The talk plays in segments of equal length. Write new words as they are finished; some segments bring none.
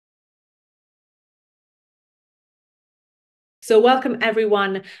So welcome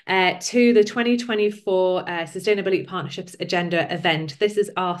everyone to the 2024 Sustainability Partnerships Agenda event. This is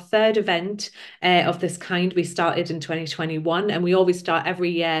our third event of this kind. We started in 2021 and we always start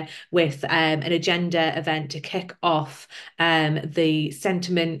every year with an agenda event to kick off the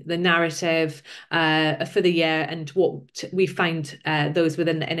sentiment, the narrative for the year and what we find those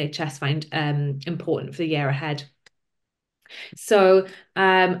within the NHS find important for the year ahead. So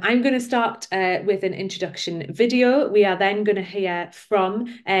I'm going to start with an introduction video. We are then going to hear from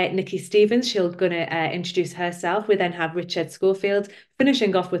Nikki Stevens. She's going to introduce herself. We then have Richard Schofield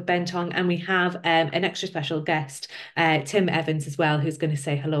finishing off with Ben Tong, and we have an extra special guest, Tim Evans as well, who's going to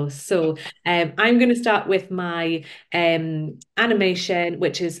say hello. So I'm going to start with my animation,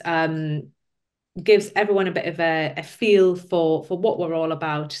 which is gives everyone a bit of a feel for what we're all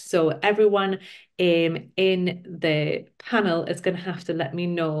about. So everyone in the panel is going to have to let me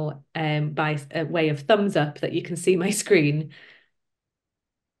know by a way of thumbs up that you can see my screen.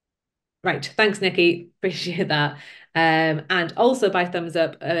 Right, thanks, Nikki. Appreciate that. And also by thumbs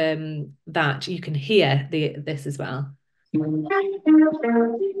up that you can hear this as well. And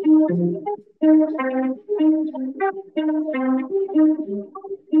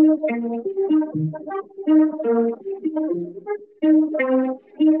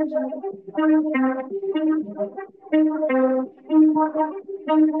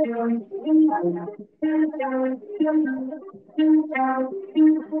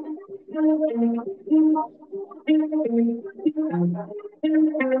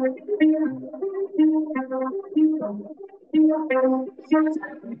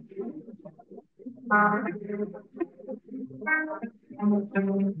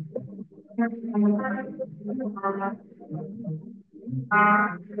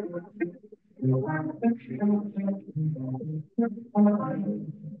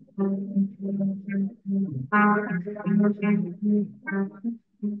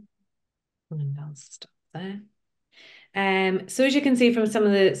I'll stop there. So as you can see from some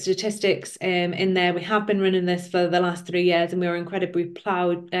of the statistics in there, we have been running this for the last 3 years, and we are incredibly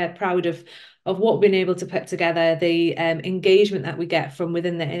proud of what we've been able to put together, the engagement that we get from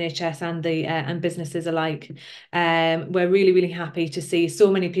within the NHS and businesses alike. We're really, really happy to see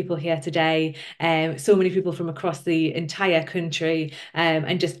so many people here today, so many people from across the entire country,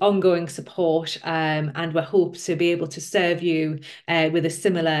 and just ongoing support. And we hope to be able to serve you with a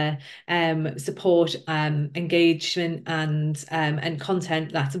similar support, engagement, and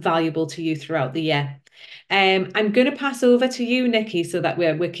content that's valuable to you throughout the year. I'm going to pass over to you, Nikki, so that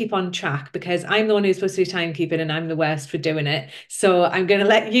we keep on track, because I'm the one who's supposed to be timekeeping and I'm the worst for doing it. So I'm going to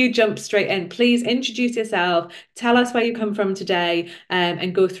let you jump straight in. Please introduce yourself, tell us where you come from today,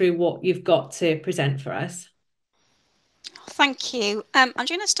 and go through what you've got to present for us. Thank you. I'm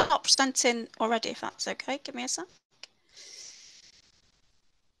going to start presenting already, if that's okay. Give me a sec.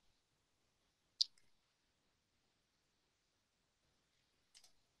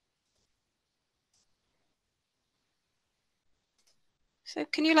 So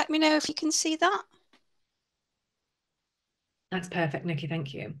can you let me know if you can see that? That's perfect, Nikki.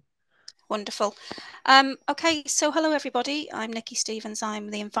 Thank you. Wonderful. Okay, so hello everybody. I'm Nikki Stevens. I'm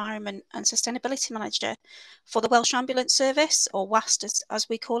the Environment and Sustainability Manager for the Welsh Ambulance Service, or WAST as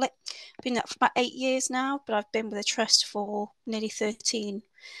we call it. I've been there for about 8 years now, but I've been with the Trust for nearly 13.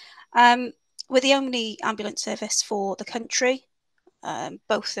 We're the only ambulance service for the country,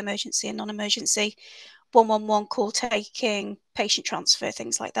 both emergency and non-emergency, 111 call taking, patient transfer,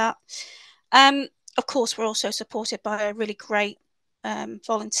 things like that. Of course, we're also supported by a really great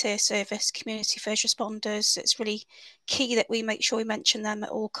volunteer service, community first responders. It's really key that we make sure we mention them at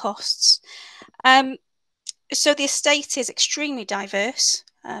all costs. So the estate is extremely diverse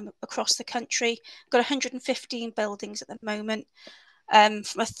across the country. We've got 115 buildings at the moment, from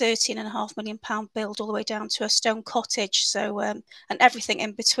a £13.5 million build all the way down to a stone cottage, so and everything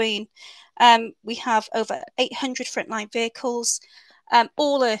in between. We have over 800 frontline vehicles,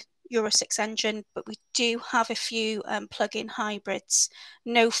 all are Euro 6 engine, but we do have a few plug-in hybrids,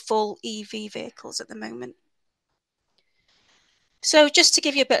 no full EV vehicles at the moment. So just to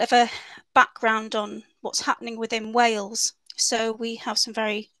give you a bit of a background on what's happening within Wales, so we have some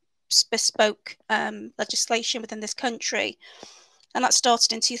very bespoke legislation within this country. And that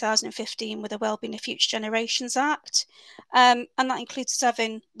started in 2015 with the Wellbeing of Future Generations Act. And that includes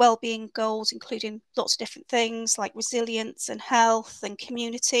 7 wellbeing goals, including lots of different things like resilience and health and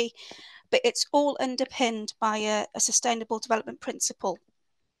community. But it's all underpinned by a sustainable development principle,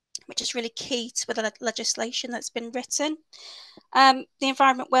 which is really key to the legislation that's been written. The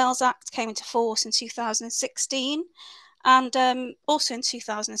Environment Wales Act came into force in 2016. And also in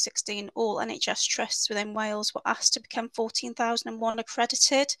 2016, all NHS trusts within Wales were asked to become 14001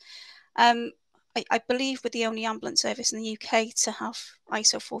 accredited. I believe we're the only ambulance service in the UK to have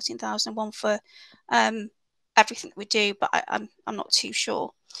ISO 14001 for everything that we do, but I'm not too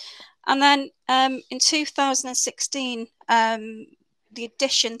sure. And then in 2016, the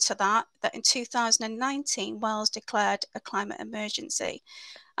addition to that in 2019, Wales declared a climate emergency.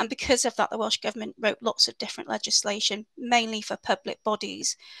 And because of that, the Welsh Government wrote lots of different legislation, mainly for public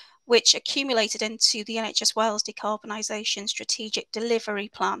bodies, which accumulated into the NHS Wales Decarbonisation Strategic Delivery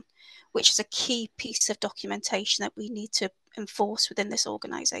Plan, which is a key piece of documentation that we need to enforce within this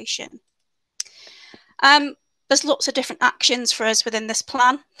organisation. There's lots of different actions for us within this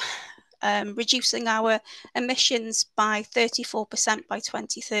plan. Reducing our emissions by 34% by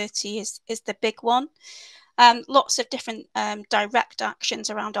 2030 is the big one. Lots of different direct actions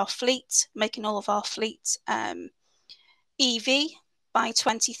around our fleet, making all of our fleet EV by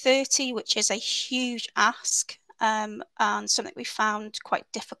 2030, which is a huge ask and something we found quite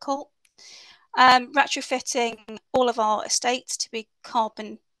difficult. Retrofitting all of our estates to be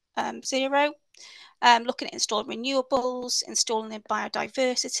carbon zero. Looking at installing renewables, installing in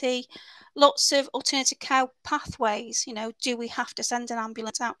biodiversity, lots of alternative care pathways. You know, do we have to send an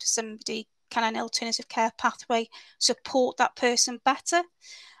ambulance out to somebody? Can an alternative care pathway support that person better?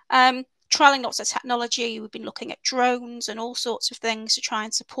 Trialing lots of technology. We've been looking at drones and all sorts of things to try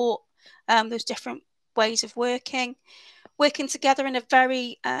and support those different ways of working together in a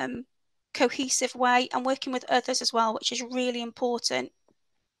very cohesive way, and working with others as well, which is really important.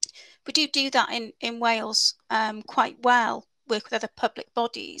 We do that in Wales quite well, work with other public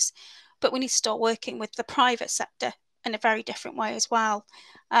bodies, but we need to start working with the private sector in a very different way as well.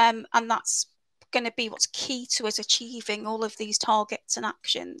 And that's going to be what's key to us achieving all of these targets and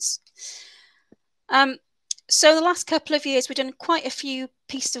actions. So the last couple of years, we've done quite a few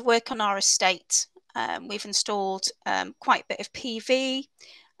pieces of work on our estate. We've installed quite a bit of PV.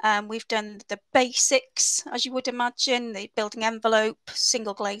 We've done the basics, as you would imagine, the building envelope,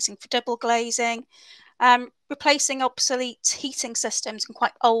 single glazing for double glazing, replacing obsolete heating systems and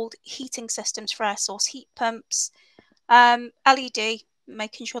quite old heating systems for air source heat pumps, LED,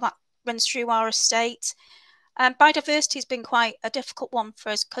 making sure that runs through our estate. Biodiversity has been quite a difficult one for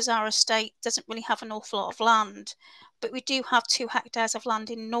us because our estate doesn't really have an awful lot of land, but we do have 2 hectares of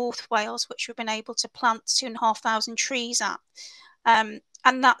land in North Wales, which we've been able to plant 2,500 trees at.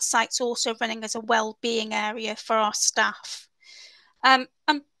 And that site's also running as a well-being area for our staff. And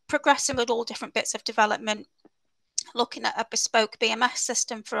progressing with all different bits of development, looking at a bespoke BMS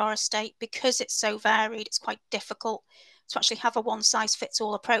system for our estate. Because it's so varied, it's quite difficult to actually have a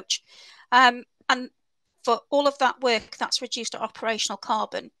one-size-fits-all approach. And for all of that work, that's reduced our operational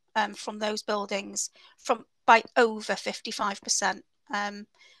carbon from those buildings by over 55%.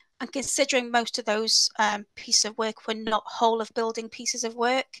 And considering most of those pieces of work were not whole of building pieces of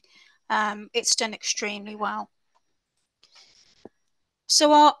work, it's done extremely well.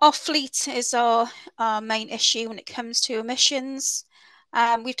 So our fleet is our main issue when it comes to emissions.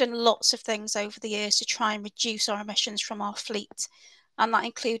 We've done lots of things over the years to try and reduce our emissions from our fleet. And that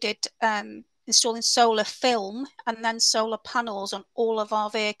included installing solar film and then solar panels on all of our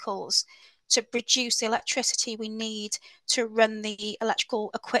vehicles to produce the electricity we need to run the electrical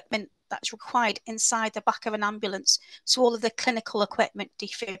equipment that's required inside the back of an ambulance. So all of the clinical equipment,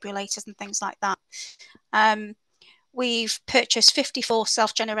 defibrillators and things like that. We've purchased 54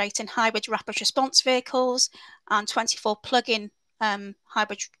 self-generating hybrid rapid response vehicles and 24 plug-in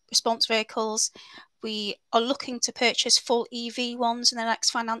hybrid response vehicles. We are looking to purchase full EV ones in the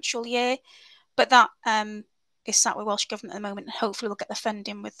next financial year, but that is sat with Welsh Government at the moment, and hopefully we'll get the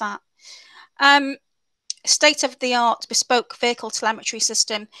funding with that. State-of-the-art bespoke vehicle telemetry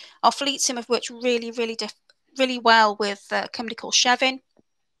system. Our fleet team have worked really well with a company called Chevin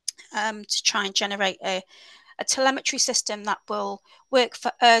to try and generate a telemetry system that will work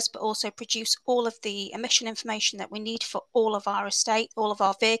for us, but also produce all of the emission information that we need for all of our estate, all of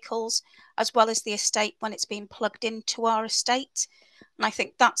our vehicles, as well as the estate when it's being plugged into our estate. And I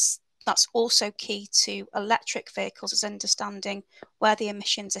think that's also key to electric vehicles, is understanding where the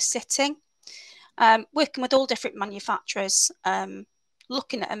emissions are sitting. Working with all different manufacturers,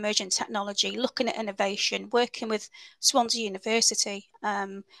 looking at emerging technology, looking at innovation, working with Swansea University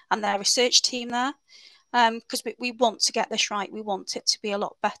and their research team there, because we want to get this right. We want it to be a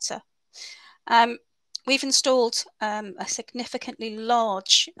lot better. We've installed a significantly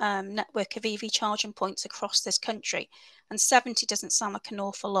large network of EV charging points across this country, and 70 doesn't sound like an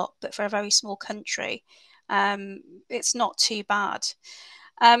awful lot, but for a very small country, it's not too bad.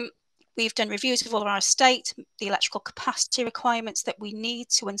 We've done reviews of all of our estate, the electrical capacity requirements that we need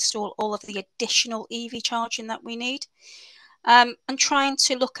to install all of the additional EV charging that we need, and trying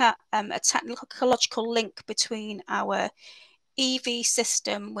to look at a technological link between our EV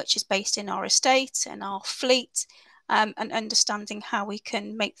system, which is based in our estate and our fleet, and understanding how we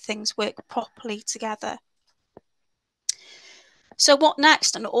can make things work properly together. So what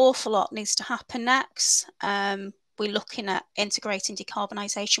next? An awful lot needs to happen next. We're looking at integrating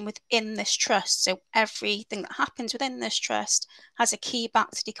decarbonisation within this trust. So everything that happens within this trust has a key back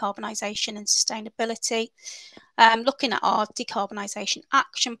to decarbonisation and sustainability. Looking at our decarbonisation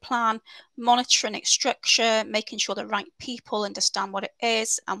action plan, monitoring its structure, making sure the right people understand what it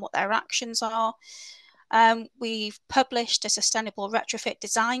is and what their actions are. We've published a sustainable retrofit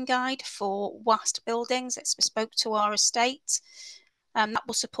design guide for WAST buildings. It's bespoke to our estate. That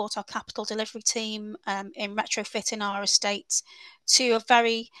will support our capital delivery team in retrofitting our estates to a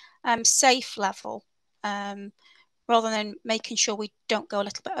very safe level, rather than making sure we don't go a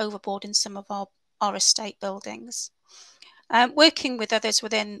little bit overboard in some of our estate buildings. Working with others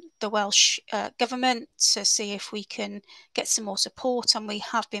within the Welsh Government to see if we can get some more support, and we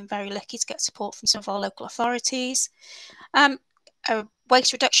have been very lucky to get support from some of our local authorities. A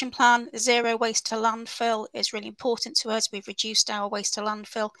waste reduction plan, zero waste to landfill, is really important to us. We've reduced our waste to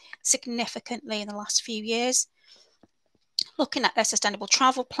landfill significantly in the last few years. Looking at a sustainable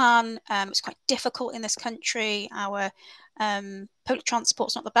travel plan, it's quite difficult in this country. Our public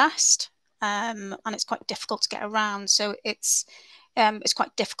transport's not the best, and it's quite difficult to get around. So it's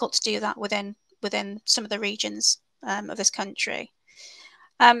quite difficult to do that within some of the regions of this country.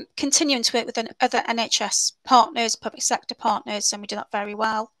 Continuing to work with other NHS partners, public sector partners, and we do that very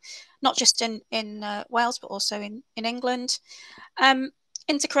well, not just in Wales, but also in England.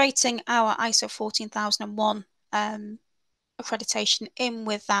 Integrating our ISO 14001 accreditation in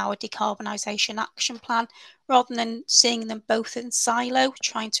with our decarbonisation action plan, rather than seeing them both in silo,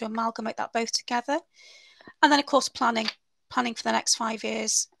 trying to amalgamate that both together. And then, of course, planning for the next 5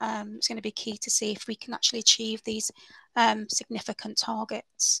 years is going to be key to see if we can actually achieve these significant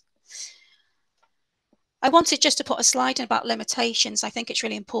targets. I wanted just to put a slide in about limitations. I think it's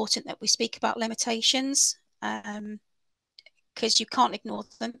really important that we speak about limitations, because you can't ignore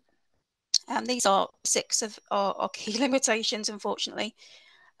them. These are 6 of our key limitations, unfortunately.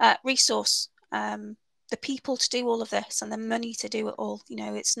 Resource, the people to do all of this and the money to do it all. You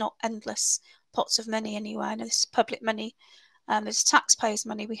know, it's not endless pots of money anywhere. And this is public money. There's taxpayers'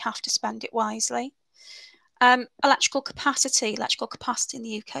 money. We have to spend it wisely. Electrical capacity in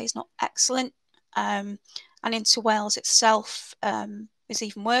the UK is not excellent. And into Wales itself is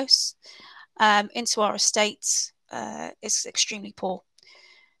even worse. Into our estates is extremely poor.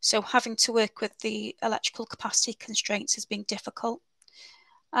 So having to work with the electrical capacity constraints has been difficult.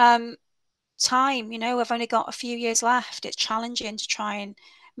 Time, you know, we've only got a few years left. It's challenging to try and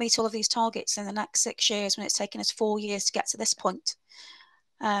meet all of these targets in the next 6 years when it's taken us 4 years to get to this point.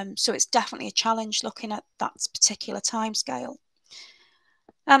 So it's definitely a challenge looking at that particular timescale.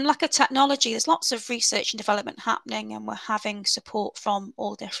 Lack of technology, there's lots of research and development happening, and we're having support from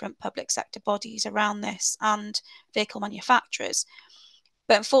all different public sector bodies around this and vehicle manufacturers.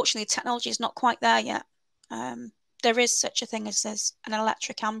 But unfortunately, technology is not quite there yet. There is such a thing as an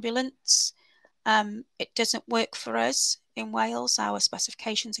electric ambulance. It doesn't work for us in Wales. Our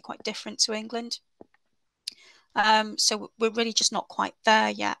specifications are quite different to England. So we're really just not quite there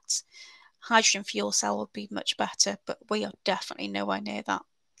yet. Hydrogen fuel cell would be much better, but we are definitely nowhere near that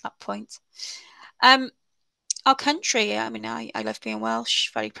point. Our country, I mean, I love being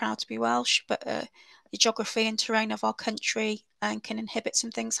Welsh, very proud to be Welsh, but the geography and terrain of our country can inhibit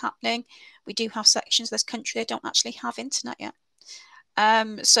some things happening. We do have sections of this country that don't actually have internet yet.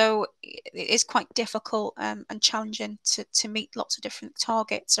 So it is quite difficult and challenging to meet lots of different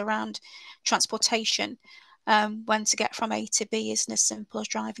targets around transportation. When to get from A to B isn't as simple as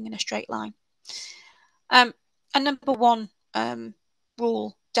driving in a straight line. And number one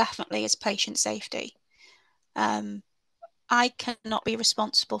rule definitely is patient safety. I cannot be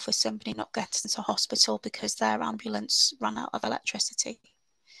responsible for somebody not getting to hospital because their ambulance ran out of electricity.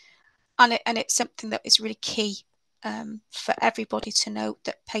 And it's something that is really key for everybody to know,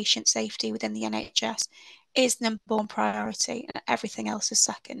 that patient safety within the NHS is number one priority and everything else is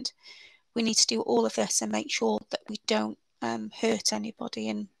second. We need to do all of this and make sure that we don't hurt anybody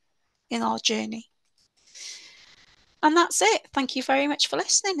in our journey. And that's it. Thank you very much for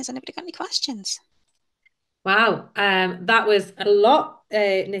listening. Has anybody got any questions? Wow, that was a lot,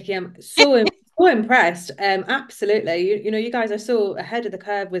 Nikki. I'm so So impressed. Absolutely. You know, you guys are so ahead of the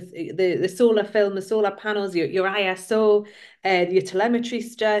curve with the solar film, the solar panels, your ISO, your telemetry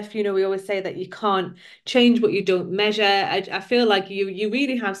stuff. You know, we always say that you can't change what you don't measure. I feel like you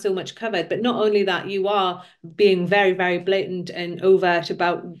really have so much covered, but not only that, you are being very, very blatant and overt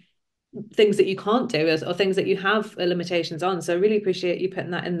about things that you can't do or things that you have limitations on. So I really appreciate you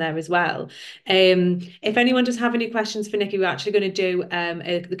putting that in there as well. If anyone does have any questions for Nikki, we're actually going to do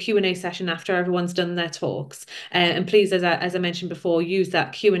the Q&A session after everyone's done their talks. And please, as I mentioned before, use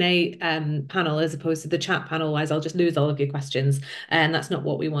that Q&A panel as opposed to the chat panel, otherwise I'll just lose all of your questions. And that's not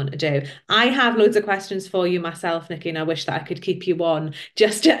what we want to do. I have loads of questions for you myself, Nikki, and I wish that I could keep you on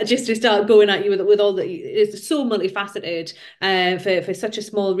just to start going at you with all the, it's so multifaceted for such a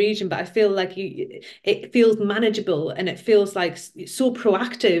small region, but I feel like it feels manageable and it feels like so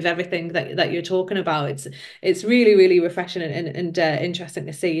proactive, everything that you're talking about. It's really, really refreshing and interesting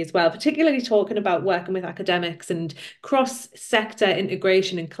to see as well, particularly talking about working with academics and cross-sector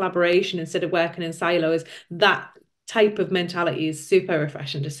integration and collaboration instead of working in silos. That type of mentality is super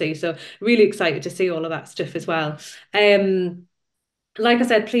refreshing to see. So really excited to see all of that stuff as well. Like I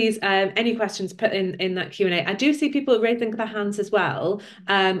said, please, any questions put in that Q&A. I do see people raising their hands as well.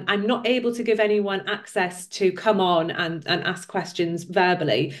 I'm not able to give anyone access to come on and ask questions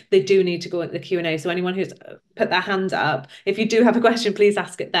verbally. They do need to go into the Q&A. So anyone who's put their hand up, if you do have a question, please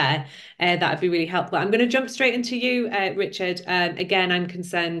ask it there. That would be really helpful. I'm going to jump straight into you, Richard. Again, I'm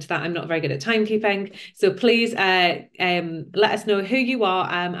concerned that I'm not very good at timekeeping. So please let us know who you are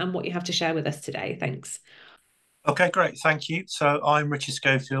and what you have to share with us today. Thanks. Okay, great. Thank you. So I'm Richard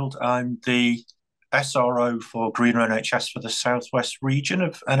Schofield. I'm the SRO for Greener NHS for the Southwest region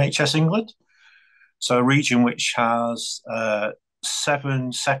of NHS England. So a region which has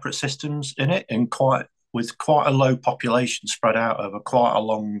 7 separate systems in it, and with quite a low population spread out over quite a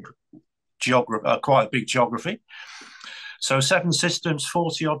long geography, quite a big geography. So 7 systems,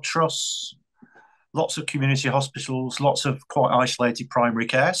 40 odd trusts, lots of community hospitals, lots of quite isolated primary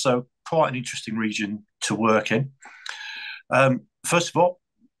care. So quite an interesting region to work in. First of all,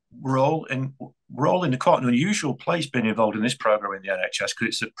 we're all in quite an unusual place being involved in this program in the NHS, because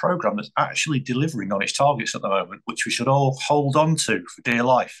it's a program that's actually delivering on its targets at the moment, which we should all hold on to for dear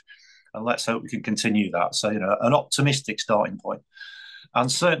life. And let's hope we can continue that. So, you know, an optimistic starting point.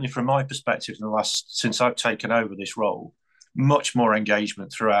 And certainly from my perspective, since I've taken over this role, much more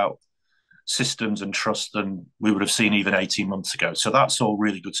engagement throughout systems and trust than we would have seen even 18 months ago. So that's all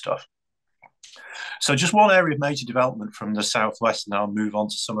really good stuff. So just one area of major development from the Southwest, and I'll move on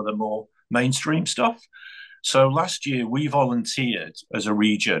to some of the more mainstream stuff. So last year, we volunteered as a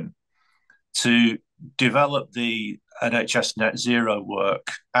region to develop the NHS Net Zero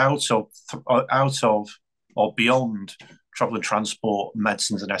work out of or beyond travel and transport,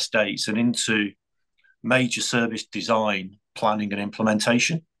 medicines and estates, and into major service design, planning and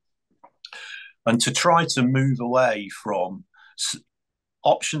implementation. And to try to move away from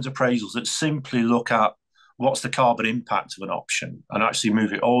options appraisals that simply look at what's the carbon impact of an option, and actually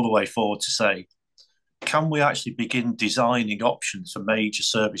move it all the way forward to say, can we actually begin designing options for major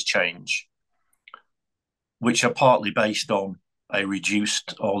service change, which are partly based on a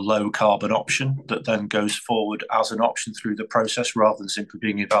reduced or low carbon option that then goes forward as an option through the process rather than simply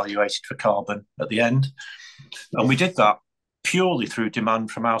being evaluated for carbon at the end. And we did that purely through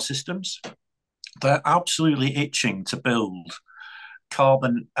demand from our systems. They're absolutely itching to build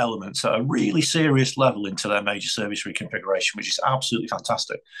carbon elements at a really serious level into their major service reconfiguration, which is absolutely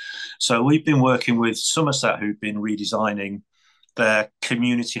fantastic. So we've been working with Somerset, who've been redesigning their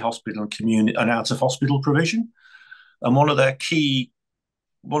community hospital and out of hospital provision. And one of their key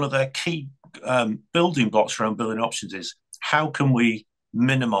building blocks around building options is, how can we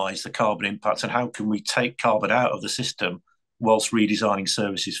minimize the carbon impact and how can we take carbon out of the system whilst redesigning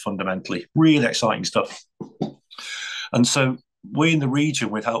services fundamentally? Really exciting stuff. And so we in the region,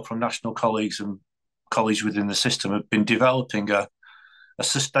 with help from national colleagues and colleagues within the system, have been developing a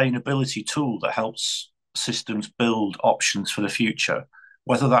sustainability tool that helps systems build options for the future,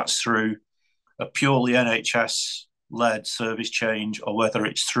 whether that's through a purely NHS-led service change or whether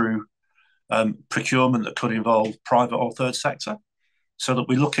it's through procurement that could involve private or third sector, so that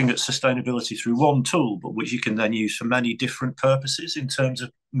we're looking at sustainability through one tool, but which you can then use for many different purposes in terms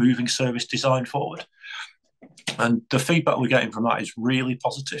of moving service design forward. And the feedback we're getting from that is really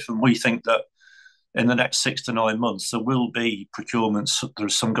positive. And we think that in the next 6 to 9 months, there will be procurements.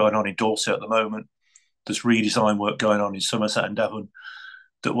 There's some going on in Dorset at the moment. There's redesign work going on in Somerset and Devon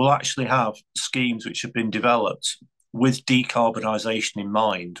that will actually have schemes which have been developed with decarbonisation in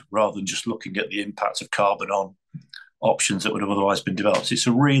mind, rather than just looking at the impact of carbon on options that would have otherwise been developed. It's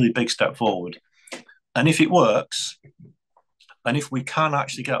a really big step forward. And if it works, and if we can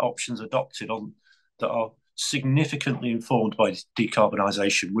actually get options adopted on that are significantly informed by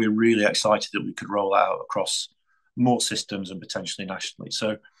decarbonisation, we're really excited that we could roll out across more systems and potentially nationally.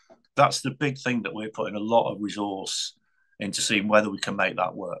 So that's the big thing that we're putting a lot of resource into seeing whether we can make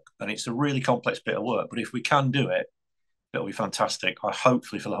that work. And it's a really complex bit of work, but if we can do it, it'll be fantastic.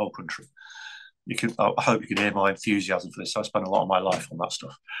 Hopefully for the whole country. I hope you can hear my enthusiasm for this. I spent a lot of my life on that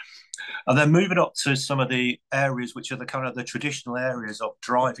stuff. And then moving up to some of the areas which are the kind of the traditional areas of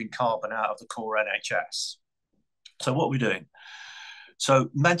driving carbon out of the core NHS. So what are we doing? So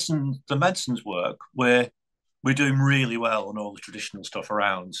the medicines work, we're doing really well on all the traditional stuff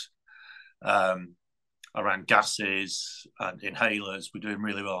around gases and inhalers. We're doing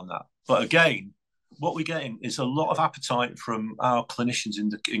really well on that. But again, what we're getting is a lot of appetite from our clinicians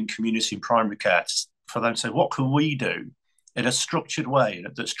in community and primary care for them to say, what can we do in a structured way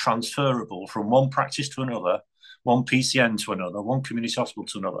that's transferable from one practice to another, one PCN to another, one community hospital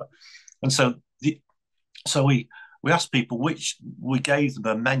to another. And so we asked people we gave them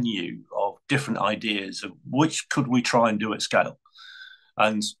a menu of different ideas of which could we try and do at scale.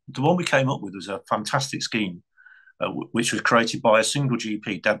 And the one we came up with was a fantastic scheme, which was created by a single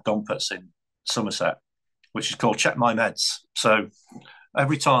GP, Deb Gompertz in Somerset, which is called Check My Meds. So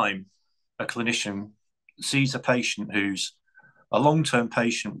every time a clinician sees a patient who's a long-term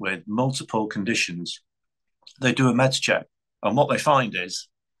patient with multiple conditions, they do a meds check. And what they find is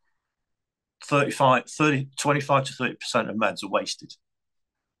 25 to 30% of meds are wasted,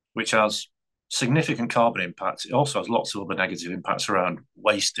 which has significant carbon impacts. It also has lots of other negative impacts around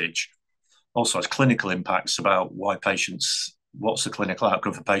wastage. Also has clinical impacts about what's the clinical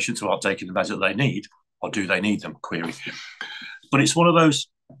outcome for patients who aren't taking the meds that they need, or do they need them? Query. But it's one of those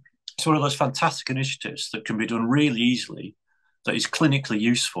fantastic initiatives that can be done really easily, that is clinically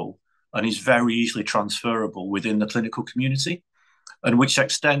useful and is very easily transferable within the clinical community, and which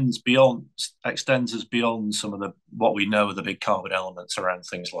extends us beyond some of what we know are the big carbon elements around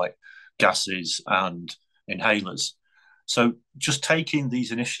things like gases and inhalers. So just taking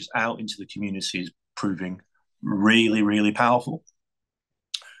these initiatives out into the community is proving really, really powerful.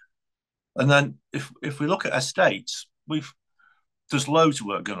 And then if we look at estates, there's loads of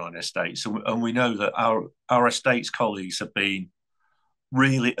work going on in estates, and we know that our estates colleagues have been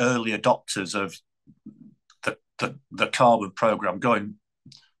really early adopters of the carbon programme, going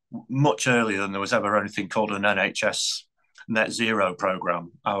much earlier than there was ever anything called an NHS net zero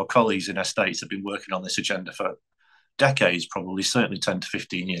programme. Our colleagues in estates have been working on this agenda for decades, probably certainly 10 to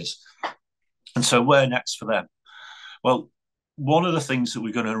 15 years. And so where next for them? Well, one of the things that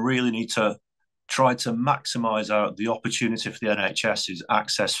we're going to really need to try to maximise the opportunity for the NHS is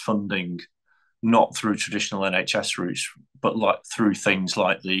access funding, not through traditional NHS routes, but through things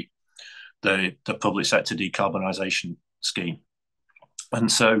like the public sector decarbonisation scheme. And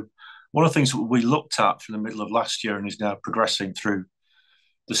so one of the things that we looked at from the middle of last year and is now progressing through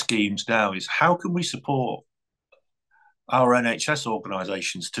the schemes now is how can we support our NHS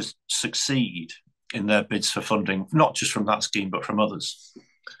organisations to succeed in their bids for funding, not just from that scheme, but from others.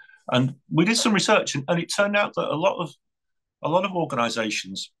 And we did some research, and it turned out that a lot of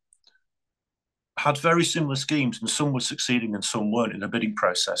organisations had very similar schemes, and some were succeeding and some weren't in the bidding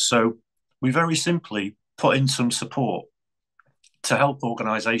process. So we very simply put in some support to help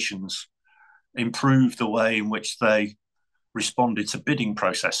organisations improve the way in which they responded to bidding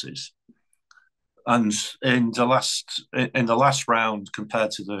processes. And in the last round,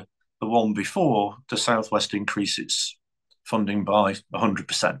 compared to the one before, the South West increased its funding by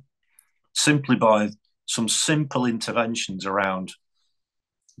 100%, simply by some simple interventions around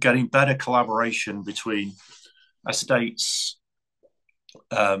getting better collaboration between estates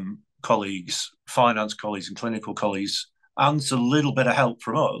colleagues, finance colleagues, and clinical colleagues, and a little bit of help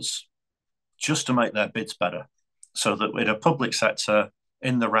from us just to make their bids better, so that in a public sector,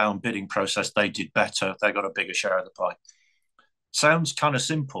 in the round bidding process, they did better, they got a bigger share of the pie. Sounds kind of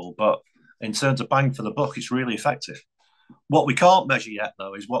simple, but in terms of bang for the buck, it's really effective. What we can't measure yet,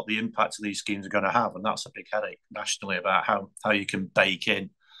 though, is what the impact of these schemes are going to have, and that's a big headache nationally about how you can bake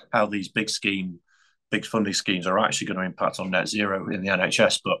in how these big funding schemes are actually going to impact on net zero in the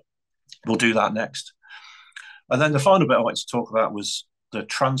NHS, but we'll do that next. And then the final bit I wanted to talk about was the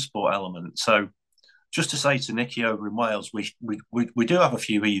transport element. So just to say to Nikki over in Wales, we do have a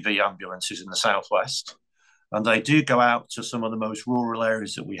few EV ambulances in the southwest, and they do go out to some of the most rural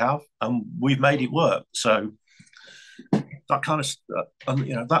areas that we have, and we've made it work. So that kind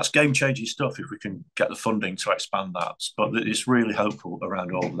of, that's game-changing stuff if we can get the funding to expand that. But it's really hopeful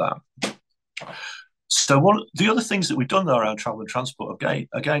around all of that. So the other things that we've done there around travel and transport,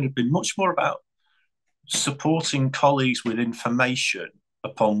 again have been much more about supporting colleagues with information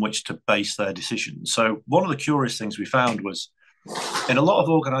upon which to base their decisions. So one of the curious things we found was in a lot of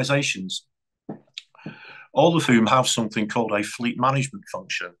organisations, all of whom have something called a fleet management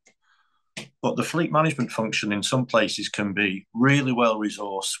function. But the fleet management function in some places can be really well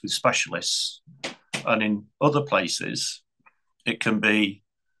resourced with specialists, and in other places, it can be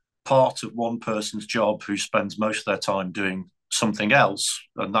part of one person's job who spends most of their time doing something else,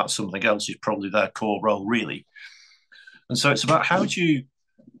 and that something else is probably their core role, really. And so it's about how do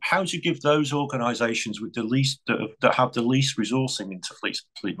you give those organisations with the least that have the least resourcing into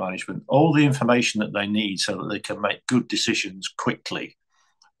fleet management all the information that they need so that they can make good decisions quickly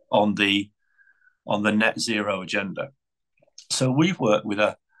on the net zero agenda. So we've worked with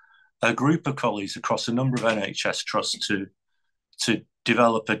a group of colleagues across a number of NHS trusts to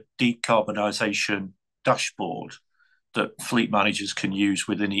develop a decarbonisation dashboard that fleet managers can use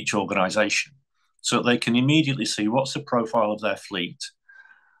within each organisation, so that they can immediately see what's the profile of their fleet,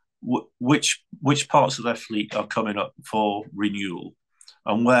 which parts of their fleet are coming up for renewal,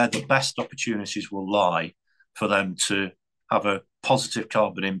 and where the best opportunities will lie for them to have a positive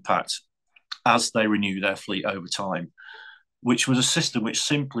carbon impact as they renew their fleet over time, which was a system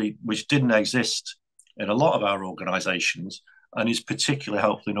which didn't exist in a lot of our organisations, and is particularly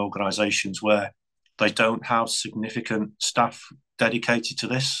helpful in organisations where they don't have significant staff dedicated to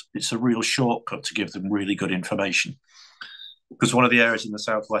this. It's a real shortcut to give them really good information. Because one of the areas in the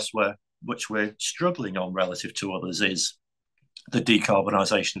Southwest which we're struggling on relative to others is the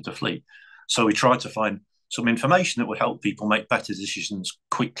decarbonisation of the fleet. So we tried to find some information that would help people make better decisions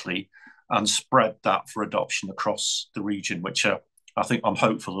quickly and spread that for adoption across the region, which I think I'm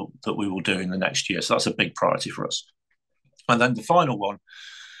hopeful that we will do in the next year. So that's a big priority for us. And then the final one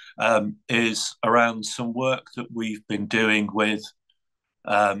is around some work that we've been doing with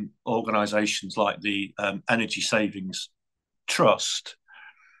organisations like the Energy Savings Trust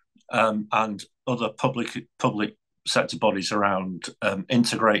and other public sector bodies around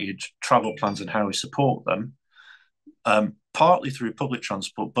integrated travel plans and how we support them, partly through public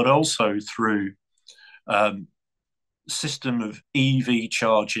transport, but also through system of EV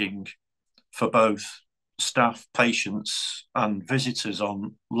charging for both staff, patients, and visitors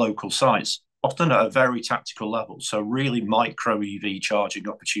on local sites, often at a very tactical level. So really micro EV charging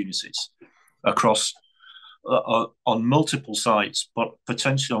opportunities across on multiple sites, but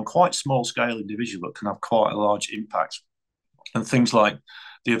potentially on quite small scale individual that can have quite a large impact. And things like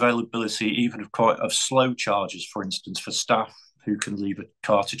the availability even of slow chargers, for instance, for staff who can leave a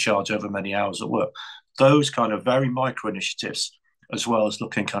car to charge over many hours at work. Those kind of very micro initiatives, as well as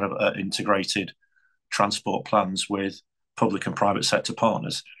looking kind of at integrated transport plans with public and private sector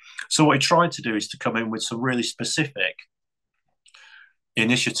partners. So what we tried to do is to come in with some really specific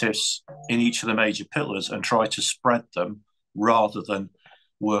initiatives in each of the major pillars and try to spread them rather than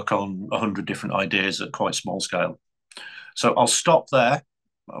work on 100 different ideas at quite small scale. So I'll stop there.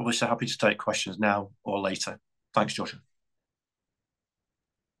 Obviously happy to take questions now or later. Thanks, Joshua.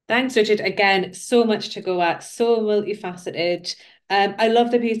 Thanks, Richard. Again, so much to go at, so multifaceted. I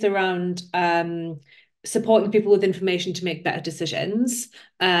love the piece around supporting people with information to make better decisions.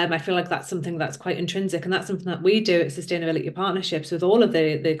 I feel like that's something that's quite intrinsic, and that's something that we do at Sustainability Partnerships with all of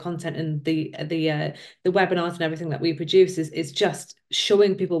the content and the webinars and everything that we produce is just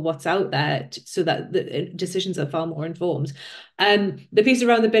showing people what's out there so that the decisions are far more informed. The piece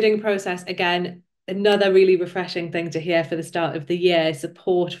around the bidding process, again, another really refreshing thing to hear for the start of the year,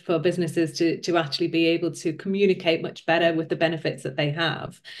 support for businesses to actually be able to communicate much better with the benefits that they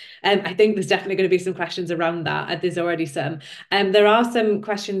have. I think there's definitely going to be some questions around that. There's already some. There are some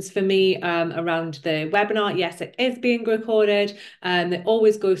questions for me around the webinar. Yes, it is being recorded. They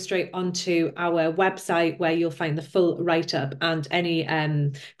always go straight onto our website where you'll find the full write-up, and any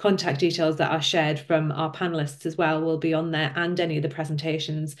contact details that are shared from our panelists as well will be on there, and any of the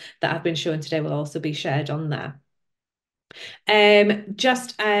presentations that have been shown today will also be shared on there.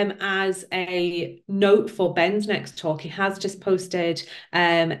 Just as a note for Ben's next talk, he has just posted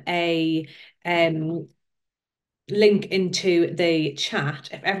a link into the chat.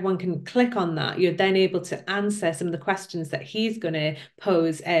 If everyone can click on that, you're then able to answer some of the questions that he's going to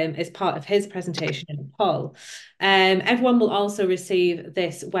pose as part of his presentation in a poll. Everyone will also receive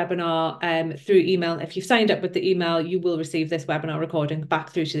this webinar through email. If you've signed up with the email, you will receive this webinar recording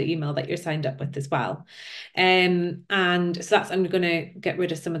back through to the email that you're signed up with as well. And so I'm going to get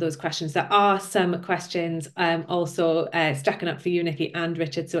rid of some of those questions. There are some questions also stacking up for you, Nikki and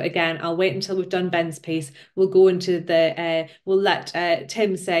Richard. So again, I'll wait until we've done Ben's piece. We'll go into into the, we'll let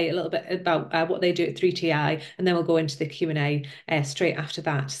Tim say a little bit about what they do at 3TI, and then we'll go into the Q&A straight after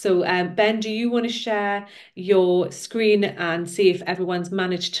that. So Ben, do you want to share your screen and see if everyone's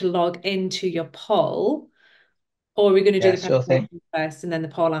managed to log into your poll? Or are we going to do the presentation first and then the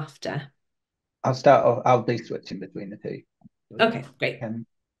poll after? I'll start off, I'll be switching between the two. Okay, great.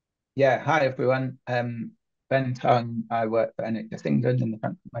 Yeah, hi everyone. Ben Tung, I work for NHS England in the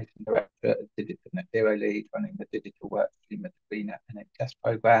Transformation Directorate of Digital Net Zero Lead, running the digital work stream of the Green NHS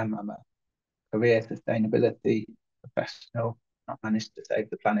programme. I'm a career sustainability professional, not managed to save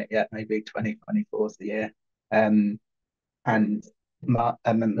the planet yet, maybe 2024 is the year. And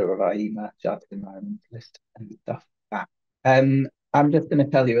a member of IEMA, Chartered Environmentalist and stuff like that. I'm just going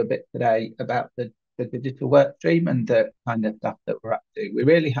to tell you a bit today about the digital work stream and the kind of stuff that we're up to. We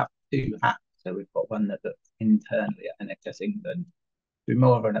really have two hats. So we've got one that looks internally at NHS England, through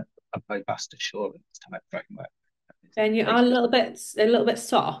more of a robust assurance type framework. And you are a little bit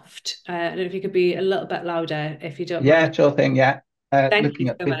soft. I don't know if you could be a little bit louder if you don't mind. Sure thing, yeah. Looking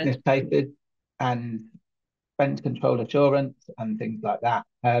at business cases and spend control assurance and things like that.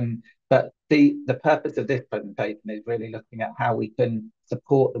 But the purpose of this presentation is really looking at how we can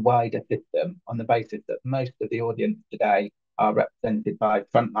support the wider system on the basis that most of the audience today are represented by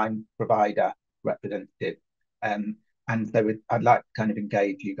frontline provider representatives. And so I'd like to kind of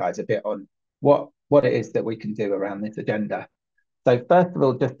engage you guys a bit on what it is that we can do around this agenda. So first of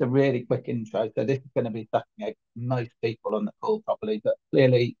all, just a really quick intro. So this is going to be sucking out most people on the call probably, but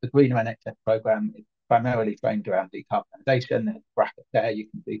clearly the Greener NHS programme is primarily framed around decarbonisation. There's a bracket there, you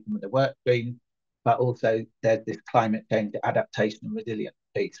can see some of the work streams, but also there's this climate change adaptation and resilience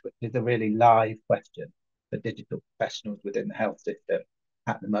piece, which is a really live question for digital professionals within the health system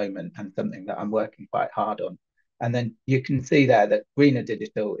at the moment, and something that I'm working quite hard on. And then you can see there that Greener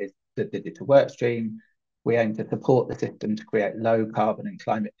Digital is the digital work stream. We aim to support the system to create low carbon and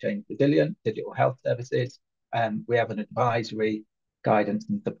climate change resilient digital health services. We have an advisory, guidance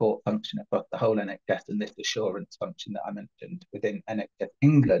and support function across the whole NHS, and this assurance function that I mentioned within NHS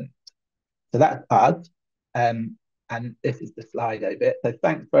England. So that's us. And this is the Slido bit. So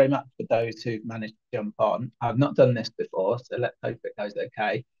thanks very much for those who've managed to jump on. I've not done this before, so let's hope it goes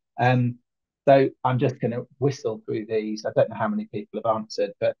okay. So I'm just going to whistle through these. I don't know how many people have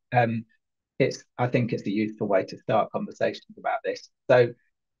answered, but I think it's a useful way to start conversations about this. So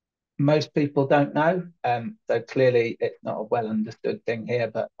most people don't know. So clearly it's not a well understood thing here,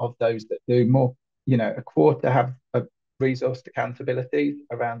 but of those that do, more, a quarter have a resourced accountabilities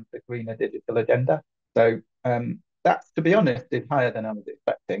around the Greener Digital Agenda. So that's, to be honest, is higher than I was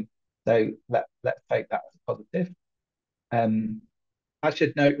expecting. So let's take that as a positive. I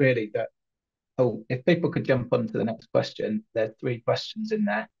should note really that, if people could jump on to the next question, there's 3 questions in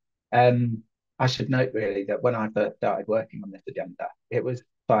there. I should note really that when I first started working on this agenda, it was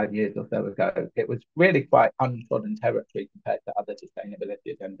 5 years or so ago. It was really quite untrodden territory compared to other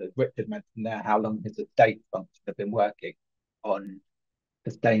sustainability agendas. Richard mentioned there how long his estate function have been working on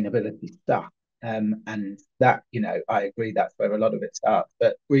sustainability stuff. And that, I agree that's where a lot of it starts.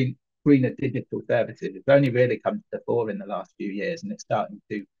 But greener digital services has only really come to the fore in the last few years, and it's starting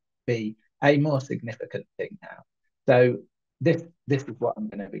to be a more significant thing now. So this is what I'm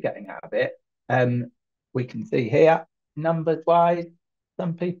going to be getting out of it. We can see here, numbers wise,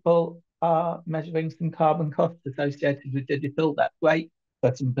 some people are measuring some carbon costs associated with digital. That's great.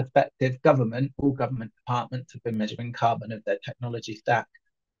 For some perspective, all government departments have been measuring carbon of their technology stack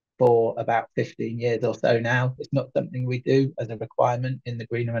for about 15 years or so now. It's not something we do as a requirement in the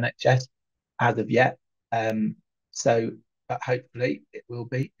Greener NHS as of yet. But hopefully it will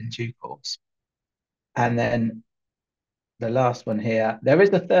be in due course. And then the last one here, there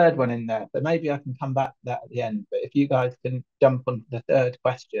is a third one in there, but maybe I can come back to that at the end. But if you guys can jump onto the third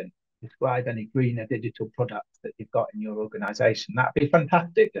question, describe any greener digital products that you've got in your organisation, that'd be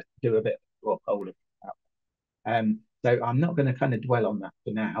fantastic, just to do a bit of a poll of that. So I'm not going to kind of dwell on that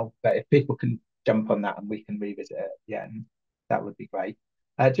for now, but if people can jump on that and we can revisit it at the end, that would be great.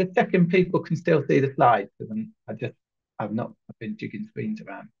 Just checking people can still see the slides, because I've been jigging screens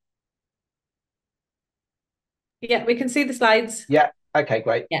around. Yeah, we can see the slides. Yeah, okay,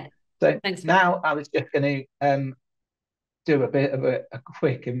 great. Yeah. So thanks. Now I was just going to do a bit of a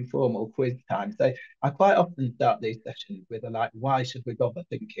quick informal quiz time. So I quite often start these sessions with why should we bother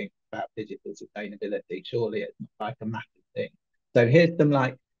thinking about digital sustainability? Surely it's not like a massive thing. So here's some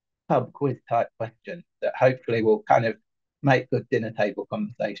pub quiz type questions that hopefully will kind of make good dinner table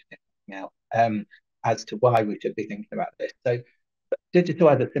conversation out as to why we should be thinking about this. So digital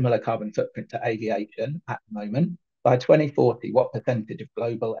has a similar carbon footprint to aviation at the moment. By 2040, what percentage of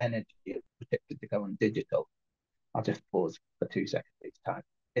global energy is predicted to go on digital? I'll just pause for 2 seconds each time.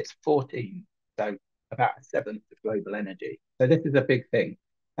 It's 14, so about a seventh of global energy. So this is a big thing.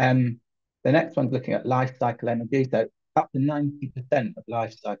 The next one's looking at life cycle energy. So up to 90% of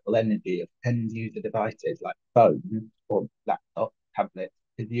life cycle energy of end user devices like phones or laptops, tablets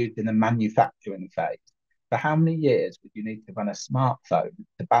is used in the manufacturing phase. For how many years would you need to run a smartphone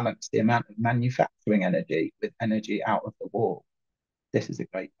to balance the amount of manufacturing energy with energy out of the wall? This is a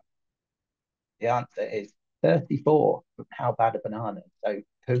great one. The answer is 34 from How Bad a Banana. So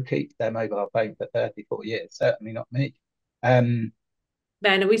who keeps their mobile phone for 34 years? Certainly not me. Ben,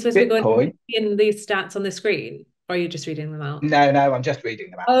 are we supposed to be going in these stats on the screen, or are you just reading them out? No, I'm just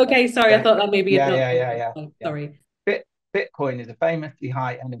reading them out. Oh, okay, sorry, I thought that maybe you'd yeah. Sorry. Bitcoin is a famously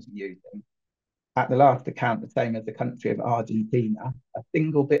high energy using. At the last account, the same as the country of Argentina, a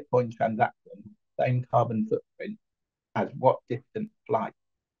single Bitcoin transaction, same carbon footprint as what distance flight?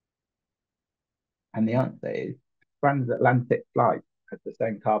 And the answer is transatlantic flight has the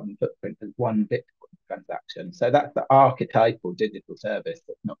same carbon footprint as one Bitcoin transaction. So that's the archetypal digital service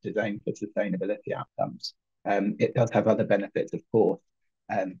that's not designed for sustainability outcomes. It does have other benefits, of course,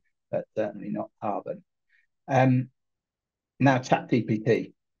 but certainly not carbon. Now,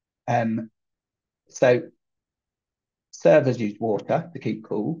 ChatGPT. So servers use water to keep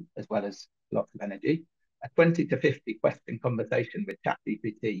cool, as well as lots of energy. A 20 to 50 question conversation with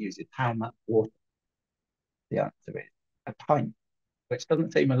ChatGPT uses how much water? The answer is a pint, which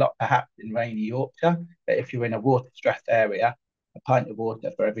doesn't seem a lot perhaps in rainy Yorkshire, but if you're in a water-stressed area, a pint of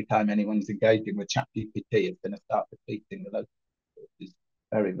water for every time anyone's engaging with ChatGPT is going to start depleting the local resources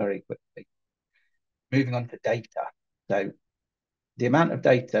very, very quickly. Moving on to data. So the amount of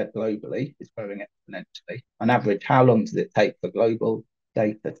data globally is growing exponentially. On average, how long does it take for global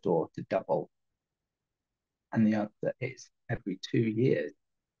data store to double? And the answer is every 2 years.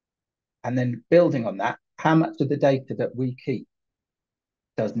 And then building on that, how much of the data that we keep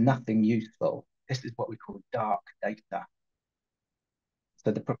does nothing useful? This is what we call dark data.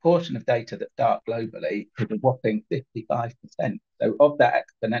 So the proportion of data that's dark globally is a whopping 55%. So of that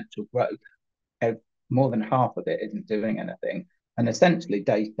exponential growth, more than half of it isn't doing anything. And essentially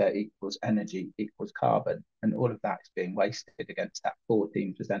data equals energy equals carbon. And all of that is being wasted against that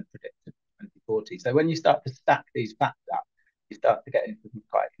 14% predicted for 2040. So when you start to stack these facts up, you start to get into some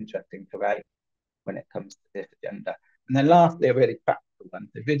quite interesting terrain when it comes to this agenda. And then lastly, a really practical one.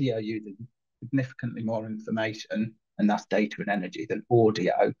 The video uses significantly more information, and that's data and energy, than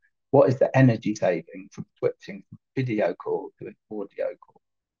audio. What is the energy saving from switching from video call to an audio call?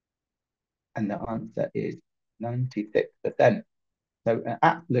 And the answer is 96%. So an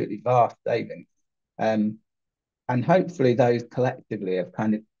absolutely vast savings. And hopefully those collectively have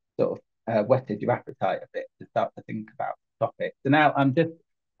kind of sort of whetted your appetite a bit to start to think about the topic. So now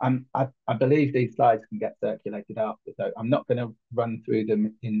I believe these slides can get circulated after, so I'm not going to run through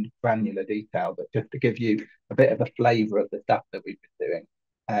them in granular detail, but just to give you a bit of a flavour of the stuff that we've been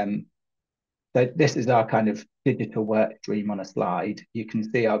doing. So this is our kind of digital work stream on a slide. You can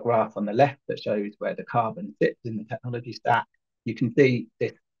see our graph on the left that shows where the carbon sits in the technology stack. You can see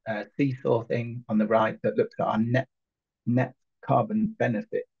this seesaw thing on the right that looks at our net carbon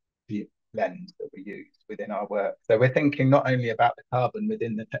benefit lens that we use within our work. So we're thinking not only about the carbon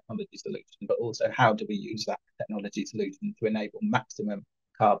within the technology solution, but also how do we use that technology solution to enable maximum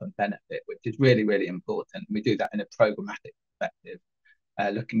carbon benefit, which is really, really important. We do that in a programmatic perspective,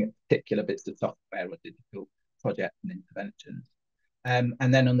 looking at particular bits of software or digital projects and interventions.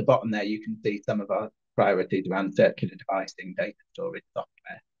 And then on the bottom there, you can see some of our priorities around circular devising, data storage,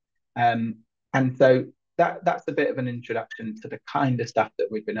 software. And so that's a bit of an introduction to the kind of stuff that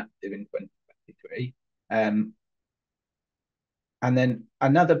we've been up to in 2023. And then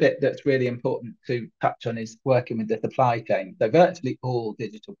another bit that's really important to touch on is working with the supply chain. So virtually all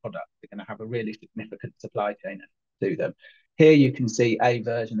digital products are going to have a really significant supply chain to them. Here you can see a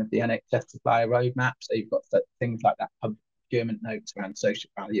version of the NHS supplier roadmap. So you've got things like that public procurement notes around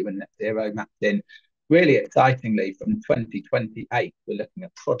social value and net zero mapped in. Really excitingly, from 2028, we're looking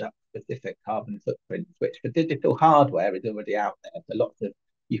at product-specific carbon footprints, which for digital hardware is already out there. So lots of,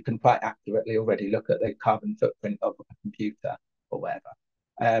 you can quite accurately already look at the carbon footprint of a computer or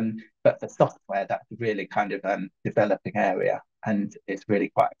whatever. But for software, that's a really kind of developing area, and it's really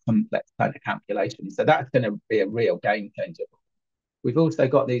quite a complex kind of calculation. So that's going to be a real game changer. We've also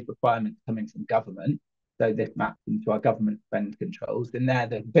got these requirements coming from government. So this maps into our government spend controls. In there,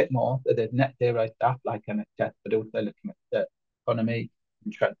 there's a bit more. So there's net zero stuff like NHS, but also looking at the economy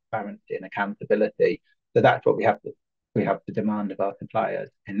and transparency and accountability. So that's what we have to demand of our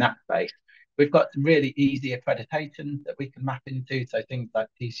suppliers in that space. We've got some really easy accreditations that we can map into. So things like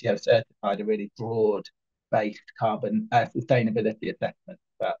TCO certified are really broad based carbon sustainability assessment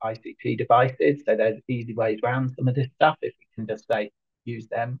for ICT devices. So there's easy ways around some of this stuff if we can just say use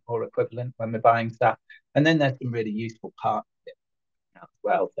them or equivalent when we're buying stuff. And then there's some really useful partnerships as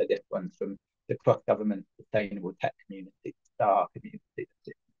well. So this one's from the cross-government sustainable tech community, STAR community,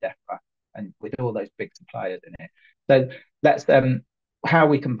 DEFRA, and with all those big suppliers in it. So that's how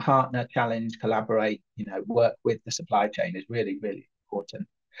we can partner, challenge, collaborate, work with the supply chain is really, really important.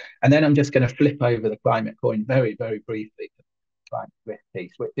 And then I'm just going to flip over the climate coin very, very briefly to the climate risk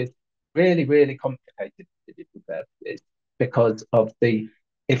piece, which is really, really complicated for digital services because of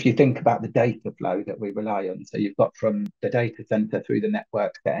if you think about the data flow that we rely on, so you've got from the data center through the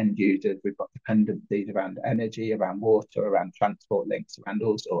networks to end users, we've got dependencies around energy, around water, around transport links, around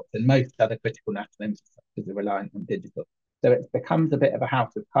all sorts, and most other critical national infrastructures are reliant on digital. So it becomes a bit of a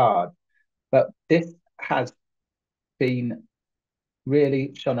house of cards. But this has been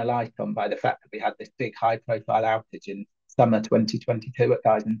really shone a light on by the fact that we had this big high-profile outage in summer 2022 at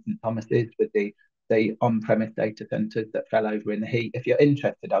Guy's and St Thomas's with the on-premise data centres that fell over in the heat. If you're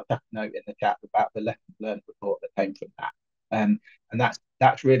interested, I'll just note in the chat about the lessons learned report that came from that. And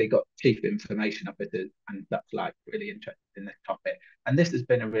that's really got chief information officers and such like really interested in this topic. And this has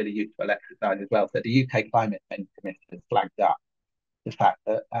been a really useful exercise as well. So the UK Climate Change Commission has flagged up the fact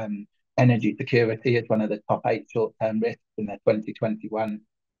that energy security is one of the top 8 short-term risks in their 2021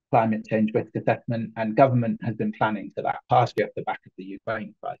 climate change risk assessment, and government has been planning for that, partially off the back of the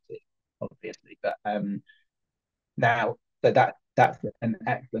Ukraine crisis, obviously. But now, so that's an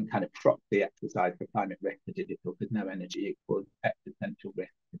excellent kind of proxy exercise for climate risk to digital, because no energy equals existential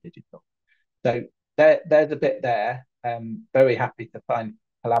risk to digital. So there's a bit there. Very happy to find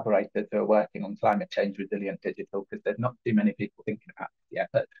collaborators who are working on climate change resilient digital, because there's not too many people thinking about it yet.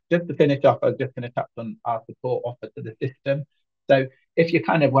 But just to finish off, I was just going to touch on our support offered to the system. So if you're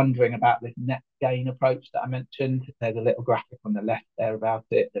kind of wondering about this net gain approach that I mentioned, there's a little graphic on the left there about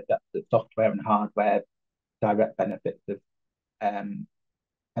it, that's the software and hardware direct benefits of and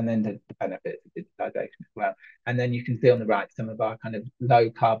then the benefits of digitization as well. And then you can see on the right some of our kind of low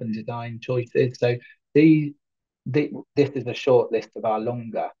carbon design choices. So this is a short list of our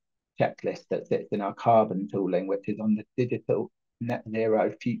longer checklist that sits in our carbon tooling, which is on the digital net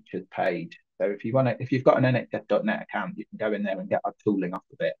zero futures page. So if you've got an nhs.net account, you can go in there and get our tooling off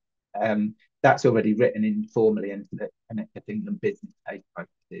of it. That's already written informally into the NHS England business case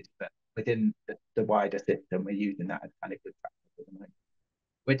processes, but within the wider system, we're using that as kind of good practice at the moment.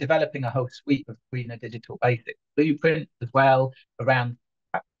 We're developing a whole suite of greener digital basic blueprints as well around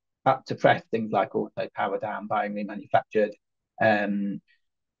up to press things like auto power down, bioremanufactured, manufactured,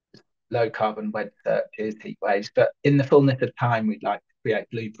 low carbon web searches, heat waves. But in the fullness of time, we'd like to create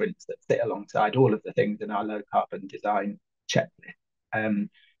blueprints that sit alongside all of the things in our low carbon design checklist.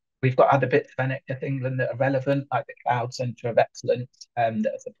 We've got other bits of NHS England that are relevant, like the Cloud Centre of Excellence, that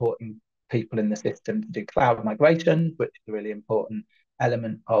are supporting people in the system to do cloud migration, which is a really important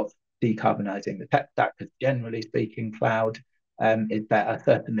element of decarbonising the tech stack, because generally speaking, cloud is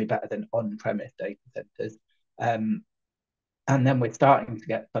certainly better than on-premise data centres. And then we're starting to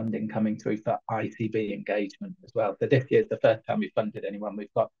get funding coming through for ICB engagement as well. So this year's the first time we've funded anyone.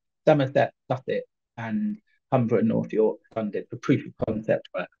 We've got Somerset, Sussex, and Humber and North York funded for proof of concept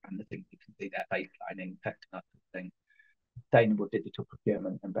work and the things you can see there, baselining, testing up things, sustainable digital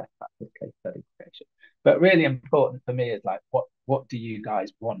procurement and best practice case study creation. But really important for me is like, what do you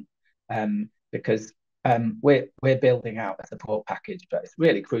guys want? Because we're building out a support package, but it's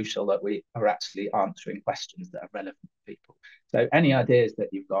really crucial that we are actually answering questions that are relevant to people. So any ideas that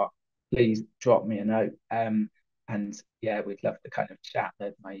you've got, please drop me a note. And yeah, we'd love to kind of chat.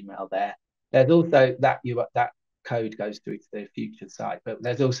 There's my email there. There's also that code goes through to the future site, but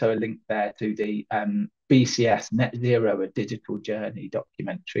there's also a link there to the BCS Net Zero, a Digital Journey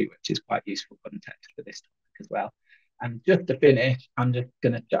documentary, which is quite useful context for this topic as well. And just to finish, I'm just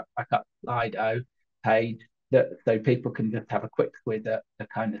going to chuck back up Slido page so people can just have a quick squiz at the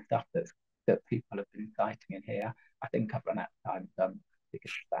kind of stuff that people have been citing in here. I think I've run out of time, so I'm sticking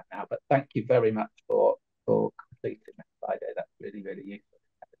to that now. But thank you very much for completing that Slido. That's really, really useful.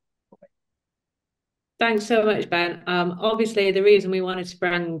 Thanks so much, Ben. Obviously, the reason we wanted to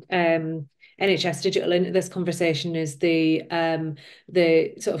bring NHS Digital into this conversation is the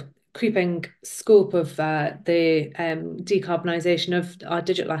sort of creeping scope of the decarbonisation of our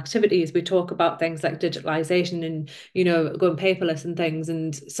digital activities. We talk about things like digitalisation and, going paperless and things,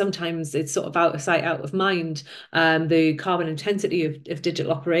 and sometimes it's sort of out of sight, out of mind, the carbon intensity of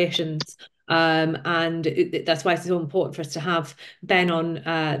digital operations. And that's why it's so important for us to have Ben on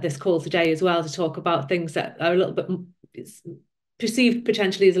this call today as well, to talk about things that are a little bit perceived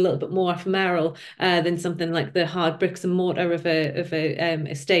potentially as a little bit more ephemeral than something like the hard bricks and mortar of a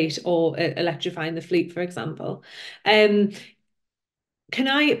estate, or electrifying the fleet, for example. Can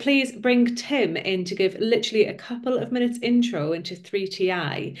I please bring Tim in to give literally a couple of minutes intro into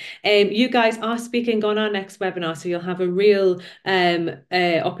 3TI? You guys are speaking on our next webinar, so you'll have a real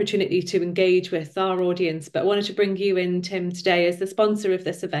opportunity to engage with our audience. But I wanted to bring you in, Tim, today as the sponsor of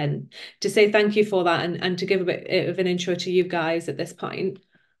this event to say thank you for that, and to give a bit of an intro to you guys at this point.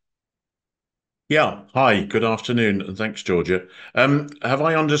 Yeah, hi, good afternoon, and thanks, Georgia. Have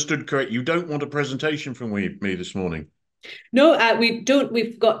I understood correct? You don't want a presentation from me this morning? No, we don't.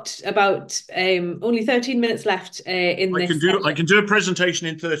 We've got about only 13 minutes left in this session. I can do a presentation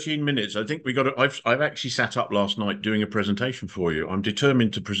in 13 minutes. I think we got it. I've actually sat up last night doing a presentation for you. I'm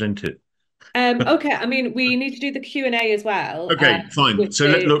determined to present it. Okay, I mean, we need to do the Q&A as well. Okay, fine. So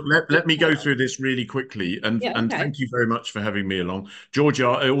let me go panel. through this really quickly, and Yeah, okay. thank you very much for having me along. Georgia,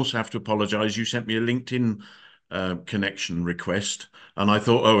 I also have to apologize. You sent me a LinkedIn connection request, and I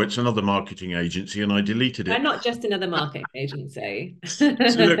thought, oh, it's another marketing agency, and I deleted it. We're not just another marketing agency. So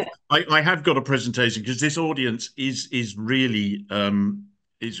look, I have got a presentation because this audience is really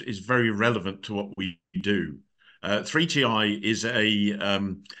is very relevant to what we do. 3TI is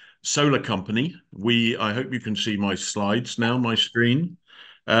a solar company. I hope you can see my slides now, my screen.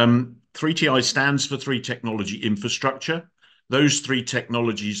 3TI stands for Three Technology Infrastructure. Those three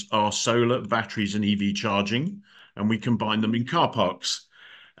technologies are solar, batteries, and EV charging, and we combine them in car parks.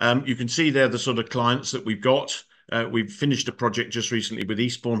 You can see there the sort of clients that we've got. We've finished a project just recently with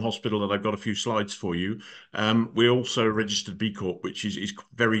Eastbourne Hospital that I've got a few slides for you. We're also a registered B Corp, which is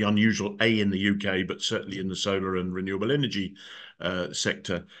very unusual, in the UK, but certainly in the solar and renewable energy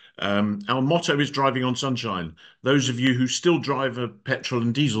sector. Our motto is driving on sunshine. Those of you who still drive a petrol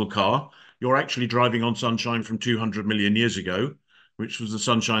and diesel car, you're actually driving on sunshine from 200 million years ago, which was the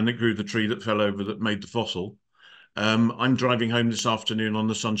sunshine that grew the tree that fell over that made the fossil. I'm driving home this afternoon on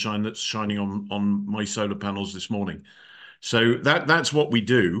the sunshine that's shining on my solar panels this morning. So that's what we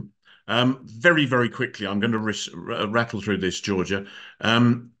do. Very, very quickly, I'm going to rattle through this, Georgia.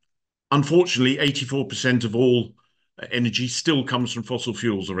 Unfortunately, 84% of all energy still comes from fossil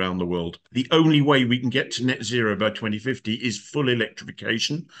fuels around the world. The only way we can get to net zero by 2050 is full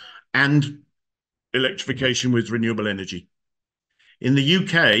electrification, and electrification with renewable energy. In the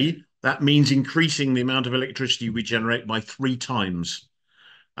UK, that means increasing the amount of electricity we generate by 3 times.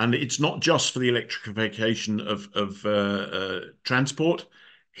 And it's not just for the electrification of transport.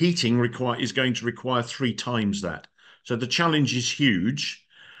 Heating is going to require 3 times that. So the challenge is huge.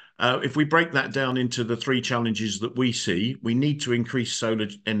 If we break that down into the 3 challenges that we see, we need to increase solar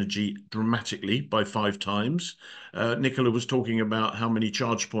energy dramatically by 5 times. Nicola was talking about how many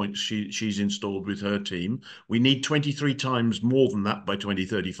charge points she's installed with her team. We need 23 times more than that by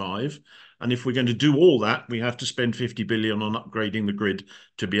 2035. And if we're going to do all that, we have to spend 50 billion on upgrading the grid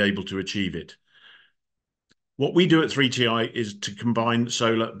to be able to achieve it. What we do at 3TI is to combine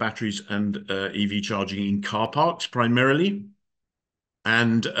solar, batteries, and EV charging in car parks primarily.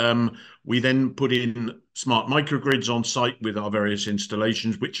 And we then put in smart microgrids on site with our various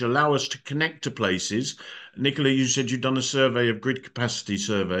installations, which allow us to connect to places. Nicola, you said you've done a survey of grid capacity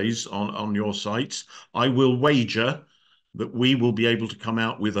surveys on your sites. I will wager that we will be able to come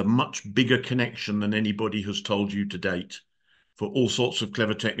out with a much bigger connection than anybody has told you to date, for all sorts of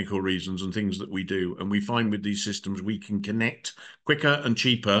clever technical reasons and things that we do. And we find with these systems, we can connect quicker and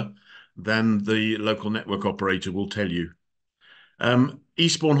cheaper than the local network operator will tell you.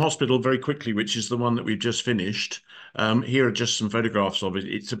 Eastbourne Hospital, very quickly, which is the one that we've just finished. Here are just some photographs of it.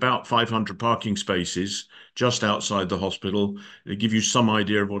 It's about 500 parking spaces just outside the hospital. They give you some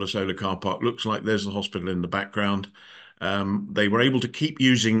idea of what a solar car park looks like. There's the hospital in the background. They were able to keep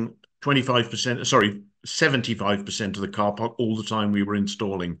using 75% of the car park all the time we were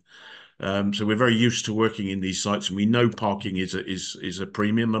installing. So we're very used to working in these sites, and we know parking is a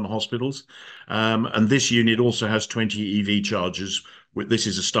premium on hospitals. And this unit also has 20 EV chargers. This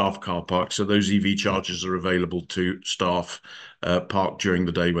is a staff car park, so those EV chargers are available to staff parked during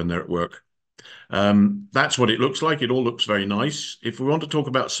the day when they're at work. That's what it looks like. It all looks very nice. If we want to talk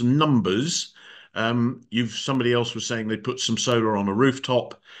about some numbers, somebody else was saying they put some solar on a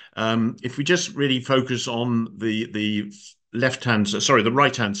rooftop. If we just really focus on the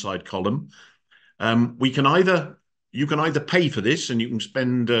right-hand side column, you can either pay for this, and you can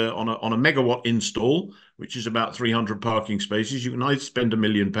spend on a megawatt install, which is about 300 parking spaces. You can either spend £1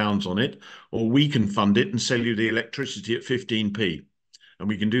 million on it, or we can fund it and sell you the electricity at 15p. And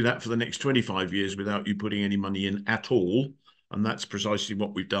we can do that for the next 25 years without you putting any money in at all. And that's precisely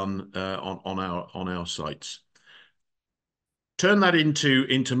what we've done on our sites. turn that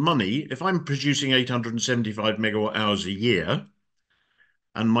into money. If I'm producing 875 megawatt hours a year,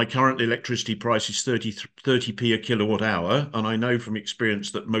 and my current electricity price is 30p a kilowatt hour, and I know from experience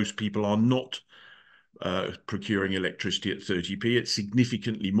that most people are not procuring electricity at 30p, it's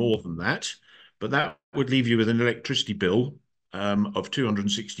significantly more than that. But that would leave you with an electricity bill of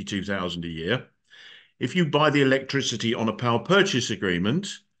 262,000 a year. If you buy the electricity on a power purchase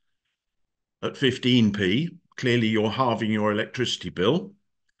agreement at 15p, clearly you're halving your electricity bill.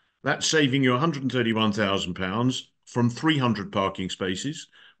 That's saving you £131,000 from 300 parking spaces,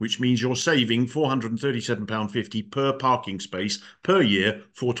 which means you're saving £437.50 per parking space per year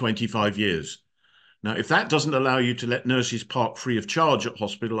for 25 years. Now, if that doesn't allow you to let nurses park free of charge at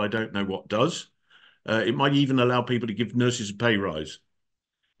hospital, I don't know what does. It might even allow people to give nurses a pay rise.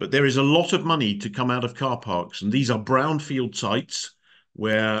 But there is a lot of money to come out of car parks, and these are brownfield sites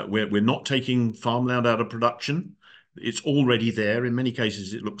where we're not taking farmland out of production. It's already there. In many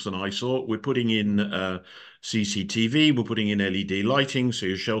cases, it looks an eyesore. We're putting in CCTV, we're putting in LED lighting, so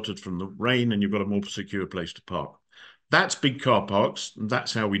you're sheltered from the rain and you've got a more secure place to park. That's big car parks, and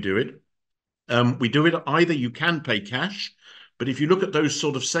that's how we do it. We do it either you can pay cash, but if you look at those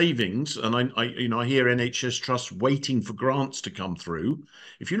sort of savings, and I hear NHS trusts waiting for grants to come through.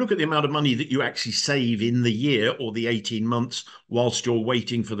 If you look at the amount of money that you actually save in the year or the 18 months whilst you're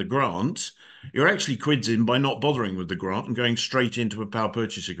waiting for the grant, you're actually quids in by not bothering with the grant and going straight into a power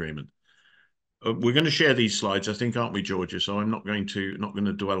purchase agreement. We're going to share these slides, I think, aren't we, Georgia? So I'm not going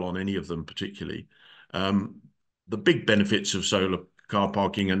to dwell on any of them particularly. The big benefits of solar car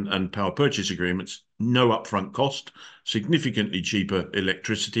parking and power purchase agreements: no upfront cost, significantly cheaper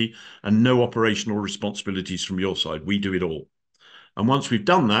electricity, and no operational responsibilities from your side. We do it all. And once we've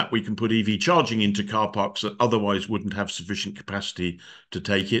done that, we can put EV charging into car parks that otherwise wouldn't have sufficient capacity to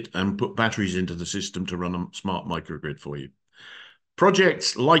take it, and put batteries into the system to run a smart microgrid for you.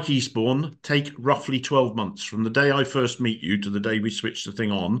 Projects like Eastbourne take roughly 12 months. From the day I first meet you to the day we switch the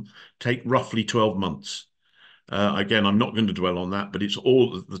thing on, take roughly 12 months. Again, I'm not going to dwell on that, but it's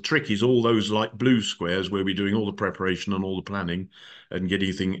all, the trick is all those like blue squares where we're doing all the preparation and all the planning and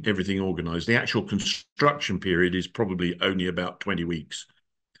getting everything organized. The actual construction period is probably only about 20 weeks.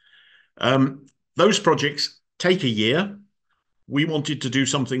 Those projects take a year. We wanted to do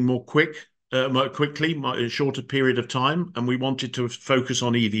something more quickly, a shorter period of time, and we wanted to focus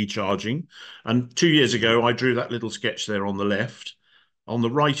on EV charging. And 2 years ago, I drew that little sketch there on the left. On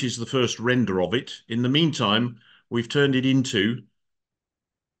the right is the first render of it. In the meantime, we've turned it into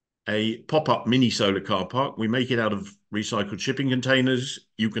a pop-up mini solar car park. We make it out of recycled shipping containers.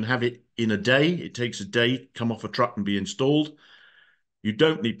 You can have it in a day. It takes a day to come off a truck and be installed. You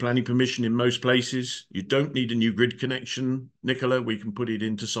don't need planning permission in most places. You don't need a new grid connection, Nicola. We can put it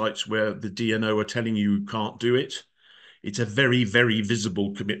into sites where the DNO are telling you can't do it. It's a very, very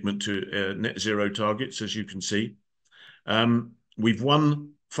visible commitment to net zero targets, as you can see. We've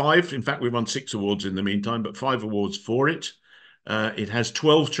won 5, in fact, we've won 6 awards in the meantime, but 5 awards for it. It has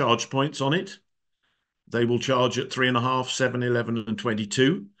 12 charge points on it. They will charge at 3.5, 7, 11, and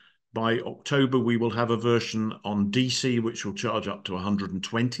 22. By October, we will have a version on DC, which will charge up to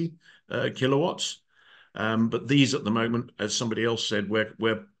 120 kilowatts. But these at the moment, as somebody else said,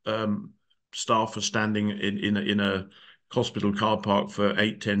 where staff are standing in a hospital car park for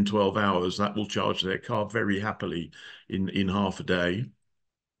 8, 10, 12 hours, that will charge their car very happily in half a day.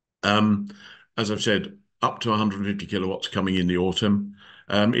 As I've said, up to 150 kilowatts coming in the autumn.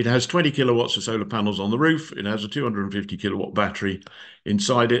 It has 20 kilowatts of solar panels on the roof. It has a 250 kilowatt battery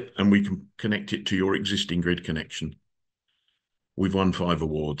inside it, and we can connect it to your existing grid connection. We've won 5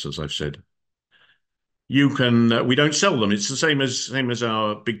 awards, as I've said. You can, we don't sell them. It's the same as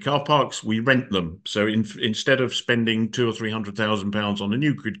our big car parks. We rent them. So instead of spending £200,000 or £300,000 on a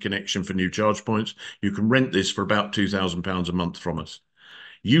new grid connection for new charge points, you can rent this for about £2,000 a month from us.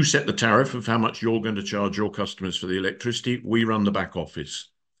 You set the tariff of how much you're going to charge your customers for the electricity. We run the back office.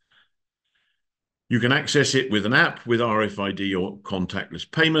 You can access it with an app with RFID or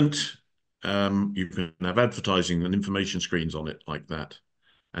contactless payment. You can have advertising and information screens on it like that.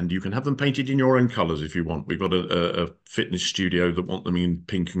 And you can have them painted in your own colours if you want. We've got a fitness studio that want them in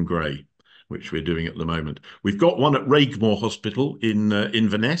pink and grey, which we're doing at the moment. We've got one at Raigmore Hospital in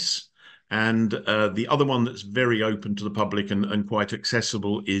Inverness. And the other one that's very open to the public and quite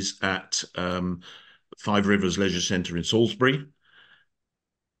accessible is at Five Rivers Leisure Centre in Salisbury.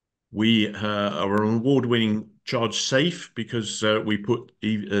 We are an award-winning charge safe because we put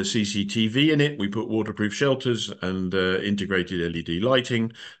CCTV in it, we put waterproof shelters and integrated LED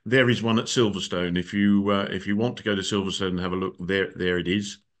lighting. There is one at Silverstone. If you want to go to Silverstone and have a look, there it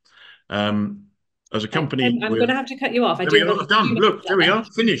is. as a company. I'm going to have to cut you off. I There do we have are, done. Look, there we are,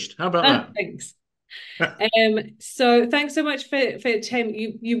 finished. How about that? Thanks. So thanks so much for Tim.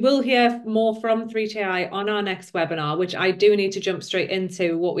 You will hear more from 3TI on our next webinar, which I do need to jump straight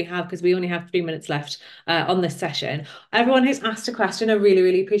into what we have because we only have 3 minutes left on this session. Everyone who's asked a question, I really,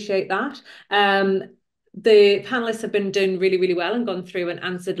 really appreciate that. The panelists have been doing really, really well and gone through and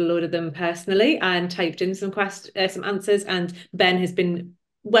answered a load of them personally and typed in some answers. And Ben has been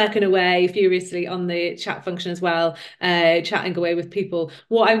working away furiously on the chat function as well, chatting away with people.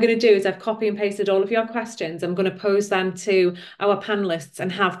 What I'm going to do is I've copy and pasted all of your questions. I'm going to pose them to our panelists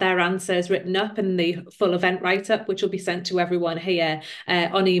and have their answers written up in the full event write-up, which will be sent to everyone here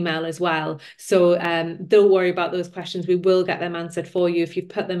on email as well. So don't worry about those questions. We will get them answered for you if you've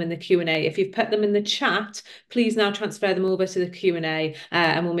put them in the Q&A. If you've put them in the chat, please now transfer them over to the Q&A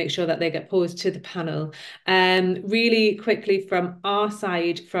and we'll make sure that they get posed to the panel. Really quickly from our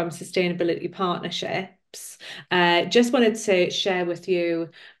side, from Sustainability Partnerships, just wanted to share with you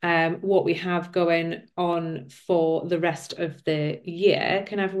what we have going on for the rest of the year.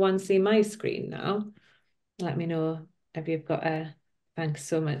 Can everyone see my screen now? Let me know if you've got a... Thanks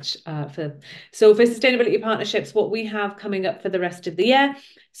so much for Sustainability Partnerships, what we have coming up for the rest of the year,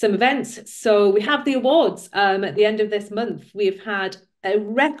 some events. So we have the awards at the end of this month. We've had a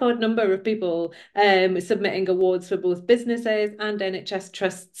record number of people submitting awards for both businesses and NHS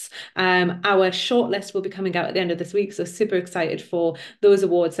trusts. Our shortlist will be coming out at the end of this week, so super excited for those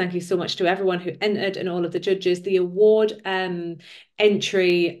awards. Thank you so much to everyone who entered and all of the judges. The award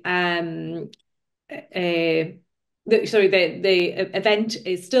entry the event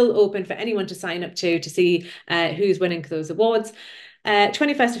is still open for anyone to sign up to see who's winning those awards.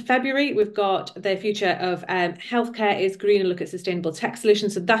 21st of February, we've got the future of healthcare is green, and look at sustainable tech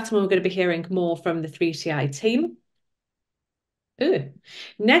solutions. So that's when we're going to be hearing more from the 3TI team. Ooh.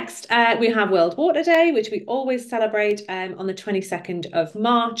 Next, we have World Water Day, which we always celebrate on the 22nd of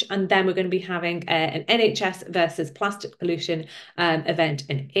March. And then we're going to be having an NHS versus plastic pollution event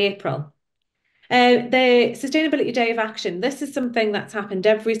in April. The Sustainability Day of Action, this is something that's happened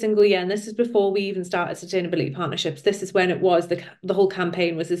every single year, and this is before we even started Sustainability Partnerships. This is when it was the whole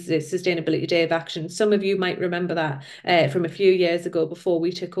campaign was the Sustainability Day of Action. Some of you might remember that from a few years ago before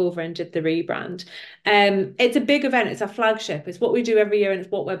we took over and did the rebrand. It's a big event, it's our flagship, it's what we do every year and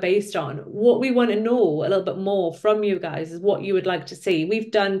it's what we're based on. What we want to know a little bit more from you guys is what you would like to see. We've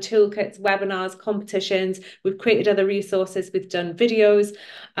done toolkits, webinars, competitions, we've created other resources, we've done videos.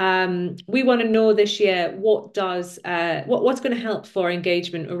 We want to know this year what's going to help for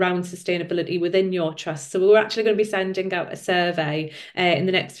engagement around sustainability within your trust. So we're actually going to be sending out a survey in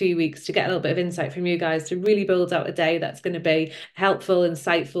the next few weeks to get a little bit of insight from you guys to really build out a day that's going to be helpful,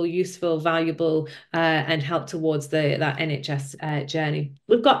 insightful, useful, valuable, and help towards that NHS journey.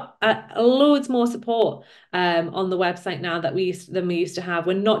 We've got loads more support on the website now than we used to have.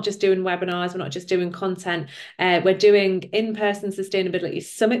 We're not just doing webinars, we're not just doing content, we're doing in-person sustainability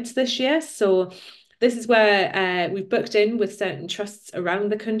summits this year. So this is where we've booked in with certain trusts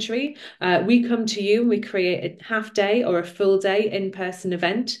around the country. We come to you and we create a half day or a full day in-person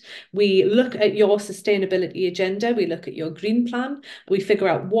event. We look at your sustainability agenda, we look at your green plan, we figure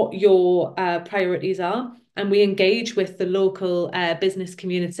out what your priorities are, and we engage with the local business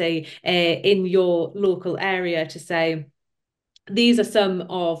community in your local area to say, these are some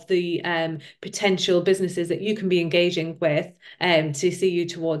of the potential businesses that you can be engaging with to see you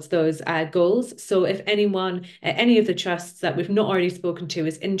towards those goals. So if anyone, any of the trusts that we've not already spoken to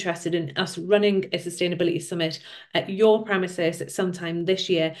is interested in us running a sustainability summit at your premises at some time this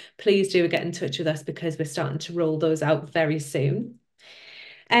year, please do get in touch with us because we're starting to roll those out very soon.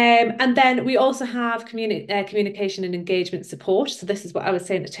 And then we also have communication and engagement support. So this is what I was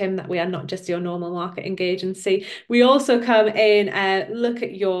saying to Tim, that we are not just your normal marketing agency. We also come in, look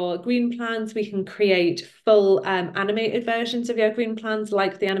at your green plans. We can create full animated versions of your green plans,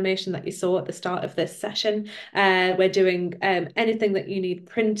 like the animation that you saw at the start of this session. We're doing anything that you need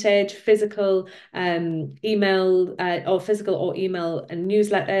printed, physical, email, or physical or email and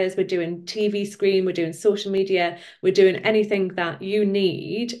newsletters. We're doing TV screen, we're doing social media, we're doing anything that you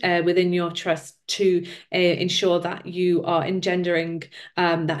need within your trust to ensure that you are engendering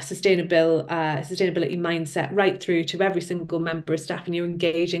that sustainability mindset right through to every single member of staff, and you're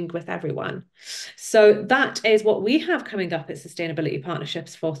engaging with everyone. So that is what we have coming up at Sustainability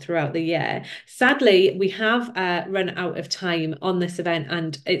Partnerships for throughout the year. Sadly, we have run out of time on this event,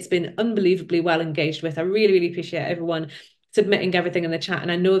 and it's been unbelievably well engaged with. I really, really appreciate everyone submitting everything in the chat.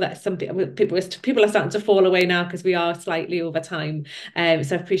 And I know that some people are starting to fall away now because we are slightly over time. So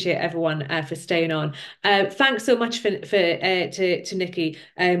I appreciate everyone for staying on. Thanks so much to Nikki.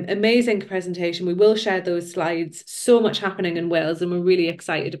 Amazing presentation. We will share those slides. So much happening in Wales, and we're really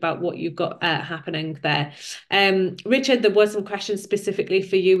excited about what you've got happening there. Richard, there were some questions specifically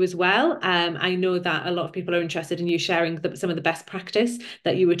for you as well. I know that a lot of people are interested in you sharing some of the best practice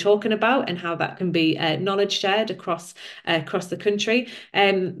that you were talking about and how that can be knowledge shared across the country.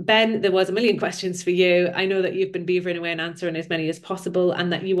 Ben, there was a million questions for you. I know that you've been beavering away and answering as many as possible,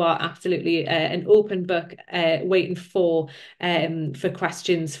 and that you are absolutely an open book waiting for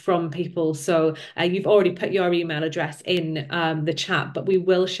questions from people. So you've already put your email address in the chat, but we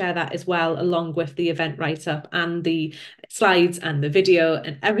will share that as well, along with the event write-up and the slides and the video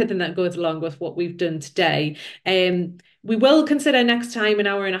and everything that goes along with what we've done today. We will consider next time an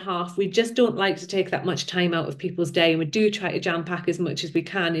hour and a half. We just don't like to take that much time out of people's day, and we do try to jam pack as much as we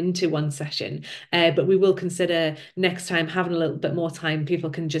can into one session. But we will consider next time having a little bit more time.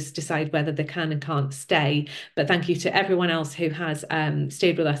 People can just decide whether they can and can't stay. But thank you to everyone else who has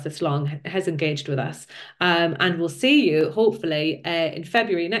stayed with us this long, has engaged with us. And we'll see you hopefully in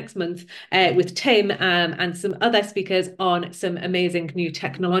February next month with Tim and some other speakers on some amazing new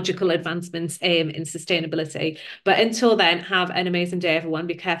technological advancements in sustainability. But until then, have an amazing day, everyone.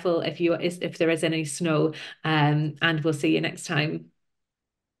 Be careful if there is any snow, and we'll see you next time.